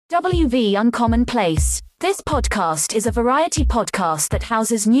WV Uncommon Place. This podcast is a variety podcast that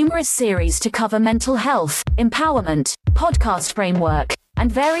houses numerous series to cover mental health, empowerment, podcast framework,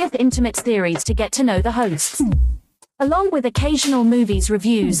 and various intimate theories to get to know the hosts. Along with occasional movies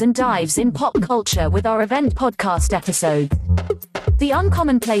reviews and dives in pop culture with our event podcast episodes. The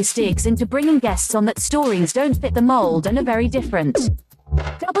Uncommon Place digs into bringing guests on that stories don't fit the mold and are very different.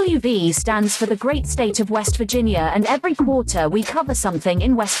 WV stands for the great state of West Virginia, and every quarter we cover something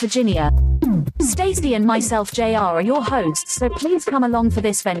in West Virginia. Stacey and myself, JR, are your hosts, so please come along for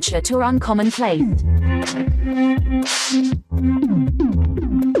this venture to our Uncommon Place.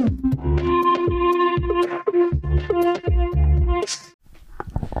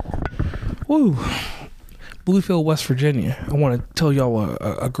 Woo! Bluefield, West Virginia. I want to tell y'all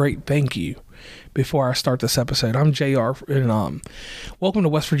a great thank you before I start this episode. I'm JR, and welcome to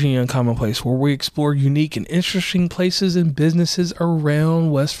West Virginia Uncommon Place, where we explore unique and interesting places and businesses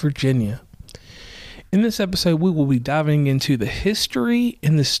around West Virginia. In this episode, we will be diving into the history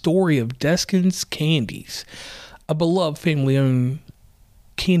and the story of Deskins Candies, a beloved family-owned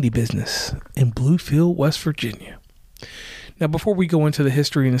candy business in Bluefield, West Virginia. Now, before we go into the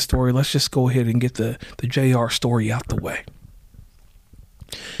history and the story, let's just go ahead and get the JR story out the way.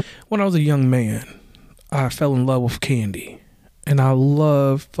 When I was a young man, I fell in love with candy, and I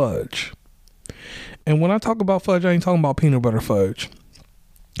love fudge. And when I talk about fudge, I ain't talking about peanut butter fudge.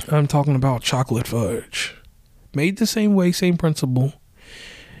 I'm talking about chocolate fudge. Made the same way, same principle.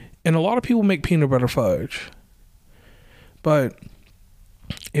 And a lot of people make peanut butter fudge. But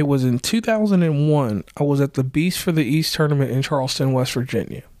it was in 2001, I was at the Beast for the East tournament in Charleston, West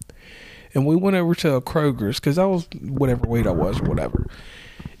Virginia. And we went over to a Kroger's, because I was whatever weight I was or whatever.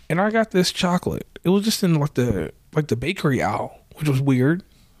 And I got this chocolate. It was just in like the bakery aisle, which was weird.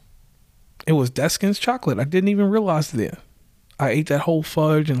 It was Deskins chocolate. I didn't even realize it. I ate that whole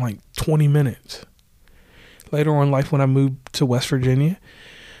fudge in like 20 minutes. Later on in life, when I moved to West Virginia,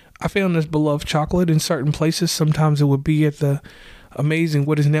 I found this beloved chocolate in certain places. Sometimes it would be at the amazing,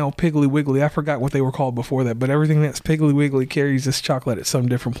 what is now Piggly Wiggly. I forgot what they were called before that, but everything that's Piggly Wiggly carries this chocolate at some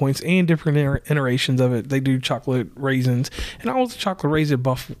different points and different iterations of it. They do chocolate raisins, and I was a chocolate raisin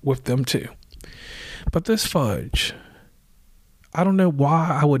buff with them too. But this fudge, I don't know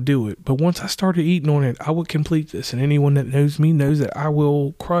why I would do it, but once I started eating on it, I would complete this. And anyone that knows me knows that I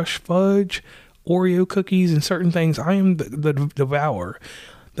will crush fudge, Oreo cookies, and certain things. I am the devourer.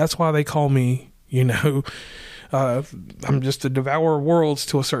 That's why they call me, I'm just a devourer of worlds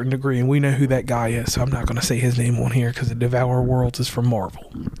to a certain degree, and we know who that guy is, so I'm not going to say his name on here because the devourer of worlds is from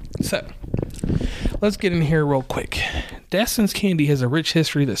Marvel. So, let's get in here real quick. Deskins Candy has a rich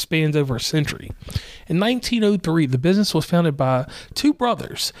history that spans over a century. In 1903, the business was founded by two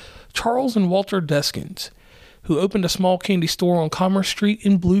brothers, Charles and Walter Deskins, who opened a small candy store on Commerce Street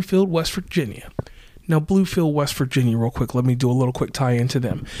in Bluefield, West Virginia. Now, Bluefield, West Virginia, real quick, let me do a little quick tie into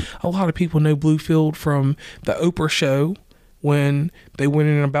them. A lot of people know Bluefield from the Oprah show when they went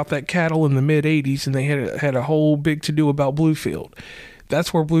in about that cattle in the mid-'80s, and they had a whole big to-do about Bluefield.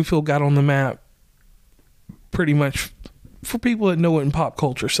 That's where Bluefield got on the map pretty much for people that know it in pop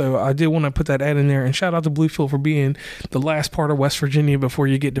culture. So I did want to put that ad in there, and shout out to Bluefield for being the last part of West Virginia before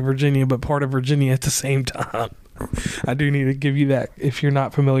you get to Virginia, but part of Virginia at the same time. I do need to give you that if you're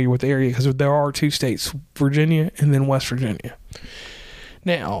not familiar with the area, because there are two states, Virginia and then West Virginia.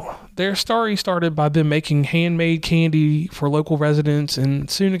 Now, their story started by them making handmade candy for local residents, and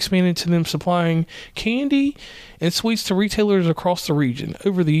soon expanded to them supplying candy and sweets to retailers across the region.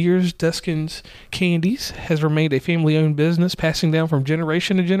 Over the years, Deskins Candies has remained a family-owned business, passing down from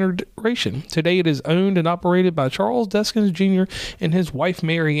generation to generation. Today, it is owned and operated by Charles Deskins Jr. and his wife,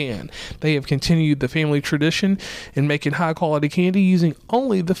 Mary Ann. They have continued the family tradition in making high-quality candy using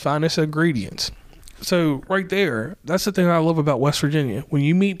only the finest ingredients. So right there, that's the thing I love about West Virginia. When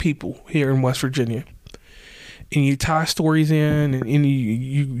you meet people here in West Virginia and you tie stories in, and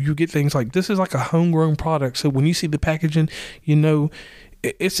you get things like, this is like a homegrown product. So when you see the packaging,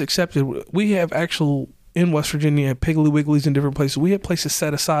 it's accepted. We have actual, in West Virginia, Piggly Wigglies in different places. We have places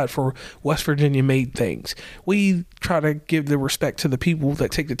set aside for West Virginia made things. We try to give the respect to the people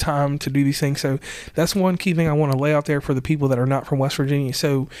that take the time to do these things. So that's one key thing I want to lay out there for the people that are not from West Virginia.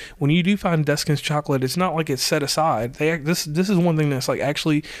 So when you do find Deskins chocolate, it's not like it's set aside. This is one thing that's like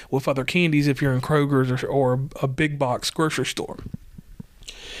actually with other candies if you're in Kroger's or a big box grocery store.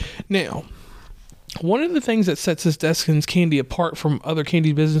 Now, one of the things that sets this Deskins candy apart from other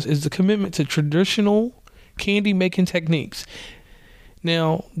candy business is the commitment to traditional candy making techniques.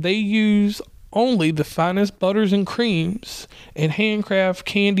 Now, they use only the finest butters and creams and handcraft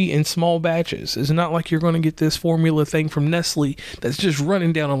candy in small batches. It's not like you're going to get this formula thing from Nestle that's just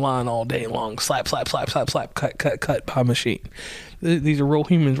running down a line all day long. Slap, slap, slap, slap, slap, cut, cut, cut by machine. These are real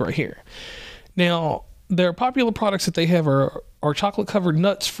humans right here. Now, their popular products that they have are chocolate-covered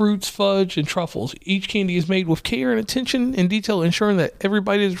nuts, fruits, fudge, and truffles. Each candy is made with care and attention and detail, ensuring that every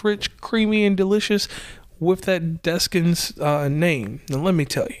bite is rich, creamy, and delicious with that Deskins name. Now, let me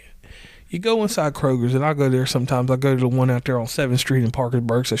tell you. You go inside Kroger's, and I go there sometimes. I go to the one out there on 7th Street in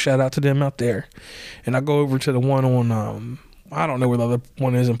Parkersburg, so shout out to them out there. And I go over to the one on, I don't know where the other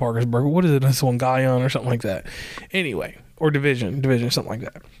one is in Parkersburg. What is it? This one, Guyon or something like that. Anyway, or Division, something like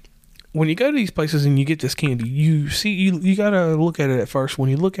that. When you go to these places and you get this candy, you got to look at it at first. When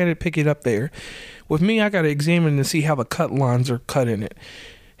you look at it, pick it up there. With me, I got to examine and see how the cut lines are cut in it.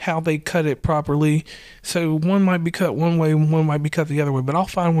 How they cut it properly. So one might be cut one way, one might be cut the other way, but I'll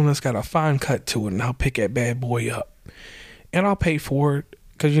find one that's got a fine cut to it, and I'll pick that bad boy up. And I'll pay for it,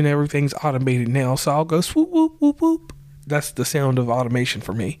 because everything's automated now. So I'll go swoop, whoop, whoop, whoop. That's the sound of automation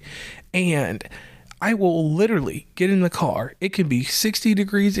for me. And I will literally get in the car. It can be 60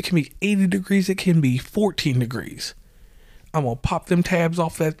 degrees, it can be 80 degrees, it can be 14 degrees. I'm going to pop them tabs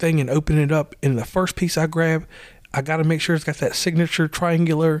off that thing and open it up, and the first piece I grab, I got to make sure it's got that signature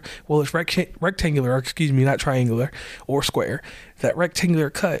triangular, well, it's rectangular, excuse me, not triangular or square, that rectangular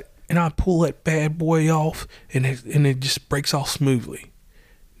cut, and I pull that bad boy off, and it just breaks off smoothly.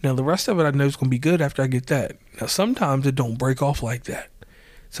 Now, the rest of it I know is going to be good after I get that. Now, sometimes it don't break off like that.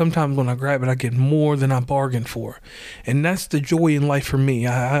 Sometimes when I grab it, I get more than I bargained for. And that's the joy in life for me.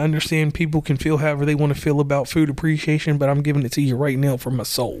 I understand people can feel however they want to feel about food appreciation, but I'm giving it to you right now for my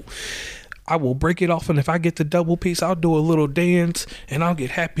soul. I will break it off, and if I get the double piece, I'll do a little dance, and I'll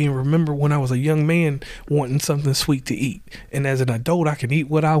get happy and remember when I was a young man wanting something sweet to eat. And as an adult, I can eat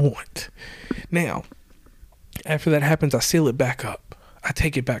what I want. Now, after that happens, I seal it back up. I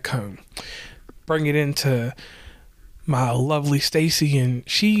take it back home, bring it into my lovely Stacy, and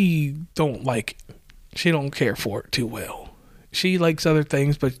she don't care for it too well. She likes other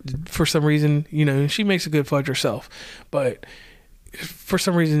things, but for some reason, she makes a good fudge herself, but for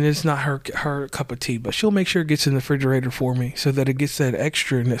some reason it's not her cup of tea. But she'll make sure it gets in the refrigerator for me so that it gets that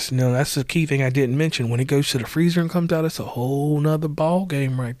extraness. Now, that's the key thing I didn't mention. When it goes to the freezer and comes out, it's a whole nother ball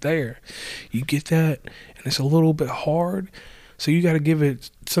game right there. You get that, and it's a little bit hard, so you got to give it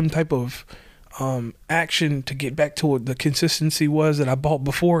some type of action to get back to what the consistency was that I bought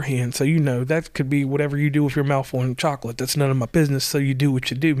beforehand. So that could be whatever you do with your mouth on chocolate. That's none of my business. So you do what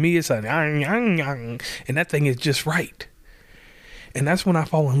you do. Me, it's a and that thing is just right. And that's when I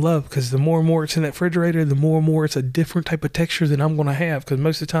fall in love, because the more and more it's in that refrigerator, the more and more it's a different type of texture than I'm going to have. Because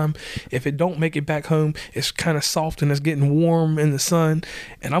most of the time, if it don't make it back home, it's kind of soft and it's getting warm in the sun,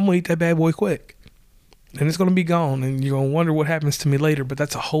 and I'm going to eat that bad boy quick. And it's going to be gone, and you're going to wonder what happens to me later, but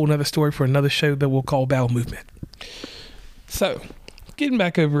that's a whole nother story for another show that we'll call Bowel Movement. So, getting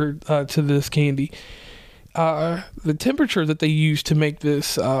back over to this candy, the temperature that they use to make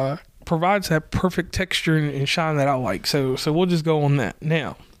this provides that perfect texture and shine that I like. So we'll just go on that.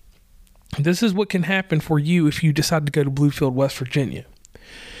 Now, this is what can happen for you if you decide to go to Bluefield, West Virginia.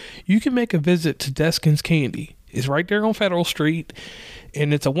 You can make a visit to Deskins Candy. It's right there on Federal Street,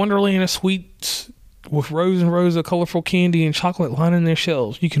 and it's a wonderland of sweets with rows and rows of colorful candy and chocolate lining their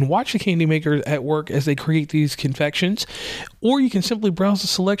shelves. You can watch the candy makers at work as they create these confections, or you can simply browse the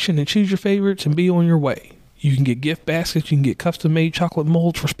selection and choose your favorites and be on your way. You can get gift baskets, you can get custom-made chocolate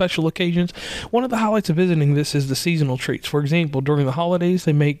molds for special occasions. One of the highlights of visiting this is the seasonal treats. For example, during the holidays,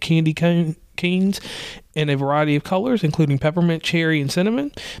 they make candy canes in a variety of colors, including peppermint, cherry, and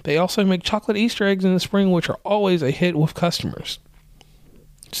cinnamon. They also make chocolate Easter eggs in the spring, which are always a hit with customers.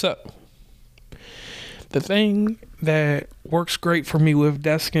 So, the thing that works great for me with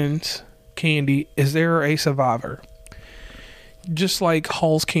Deskins Candy is they're a survivor. Just like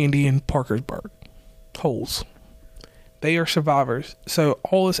Hall's Candy in Parkersburg. Holes. They are survivors. So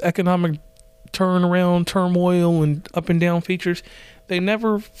all this economic turnaround, turmoil, and up and down features, they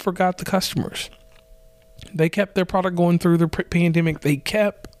never forgot the customers. They kept their product going through the pandemic. They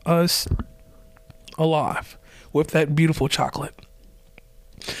kept us alive with that beautiful chocolate.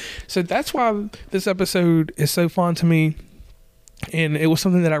 So that's why this episode is so fun to me, and it was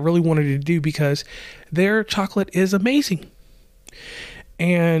something that I really wanted to do because their chocolate is amazing,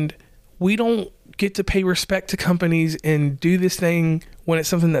 and we don't get to pay respect to companies and do this thing when it's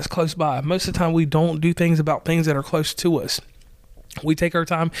something that's close by. Most of the time we don't do things about things that are close to us. We take our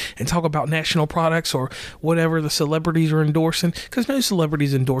time and talk about national products or whatever the celebrities are endorsing, because no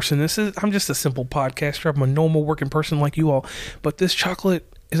celebrities endorsing this. I'm just a simple podcaster. I'm a normal working person like you all, but this chocolate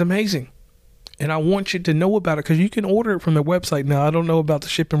is amazing. And I want you to know about it because you can order it from their website. Now, I don't know about the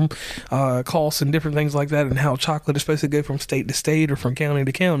shipping costs and different things like that and how chocolate is supposed to go from state to state or from county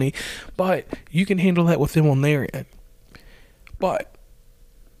to county, but you can handle that with them on their end. But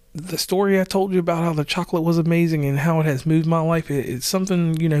the story I told you about how the chocolate was amazing and how it has moved my life, it's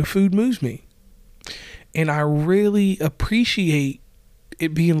something, food moves me. And I really appreciate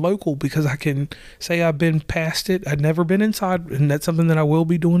it being local because I can say I've been past it. I've never been inside, and that's something that I will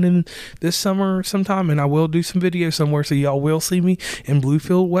be doing in this summer sometime, and I will do some videos somewhere, so y'all will see me in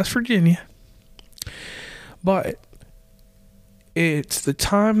Bluefield, West Virginia. But it's the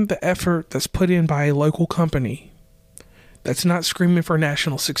time, the effort that's put in by a local company that's not screaming for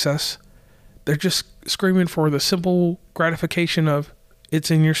national success. They're just screaming for the simple gratification of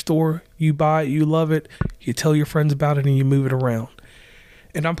it's in your store, you buy it, you love it, you tell your friends about it, and you move it around.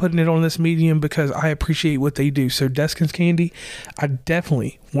 And I'm putting it on this medium because I appreciate what they do. So Deskins Candy, I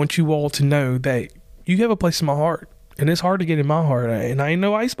definitely want you all to know that you have a place in my heart. And it's hard to get in my heart. And I ain't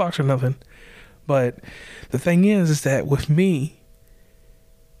no icebox or nothing. But the thing is that with me,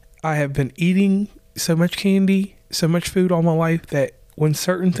 I have been eating so much candy, so much food all my life that when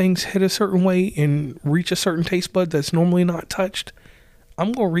certain things hit a certain way and reach a certain taste bud that's normally not touched,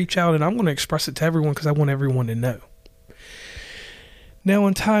 I'm going to reach out and I'm going to express it to everyone because I want everyone to know. Now,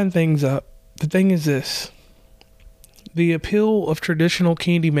 in tying things up, the thing is this. The appeal of traditional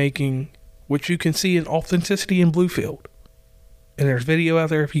candy making, which you can see in authenticity in Bluefield, and there's video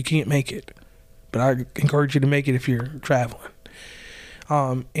out there if you can't make it, but I encourage you to make it if you're traveling,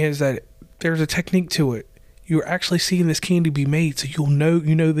 is that there's a technique to it. You're actually seeing this candy be made, so you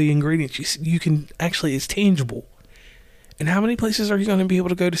know the ingredients. You can actually, it's tangible. And how many places are you going to be able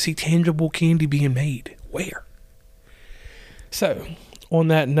to go to see tangible candy being made? Where? So, on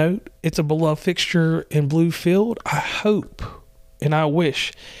that note, it's a beloved fixture in Bluefield. I hope and I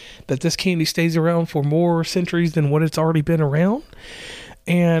wish that this candy stays around for more centuries than what it's already been around.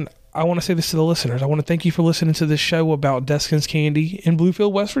 And I want to say this to the listeners. I want to thank you for listening to this show about Deskins Candy in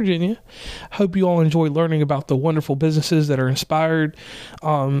Bluefield, West Virginia. Hope you all enjoy learning about the wonderful businesses that are inspired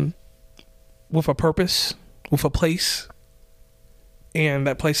with a purpose, with a place. And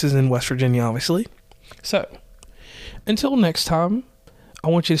that place is in West Virginia, obviously. So, until next time, I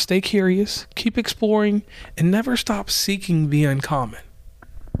want you to stay curious, keep exploring, and never stop seeking the uncommon.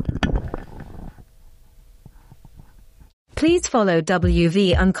 Please follow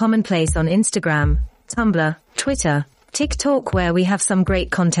WV Uncommonplace on Instagram, Tumblr, Twitter, TikTok where we have some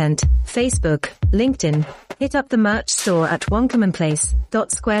great content, Facebook, LinkedIn. Hit up the merch store at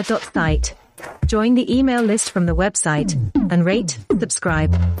oncommonplace.square.site. Join the email list from the website, and rate,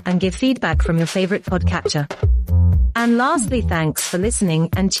 subscribe, and give feedback from your favorite podcatcher. And lastly, thanks for listening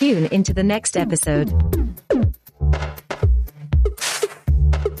and tune into the next episode.